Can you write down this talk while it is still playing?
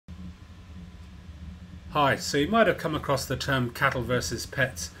Hi, so you might have come across the term cattle versus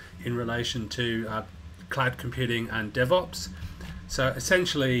pets in relation to cloud computing and DevOps. So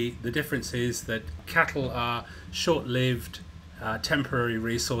essentially the difference is that cattle are short-lived, temporary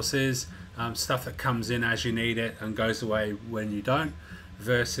resources, stuff that comes in as you need it and goes away when you don't,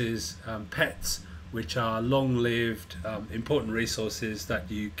 versus pets, which are long-lived, important resources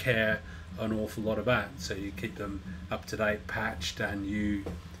that you care an awful lot about. So you keep them up to date, patched, and you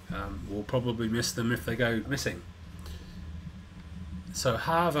will probably miss them if they go missing. So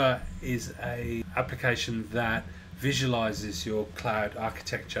Hava is an application that visualizes your cloud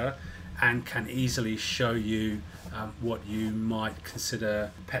architecture and can easily show you what you might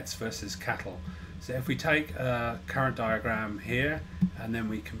consider pets versus cattle. So if we take a current diagram here and then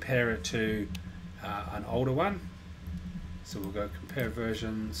we compare it to an older one, so we'll go compare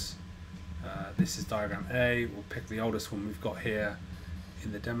versions. This is diagram A. We'll pick the oldest one we've got here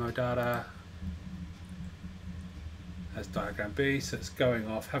in the demo data as diagram B. So it's going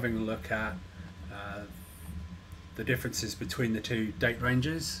off, having a look at the differences between the two date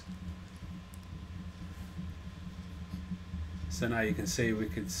ranges. So now you can see, we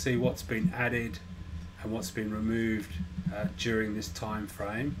can see what's been added and what's been removed during this time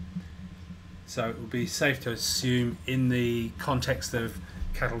frame. So it would be safe to assume, in the context of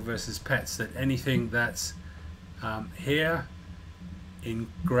cattle versus pets, that anything that's here in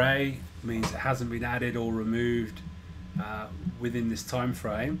grey means it hasn't been added or removed within this time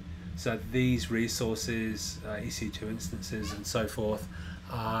frame. So these resources, EC2 instances and so forth,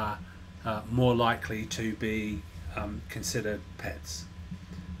 are more likely to be considered pets.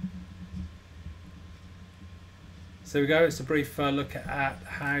 So there we go. It's a brief look at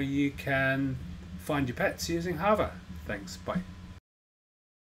how you can find your pets using Hava. Thanks. Bye.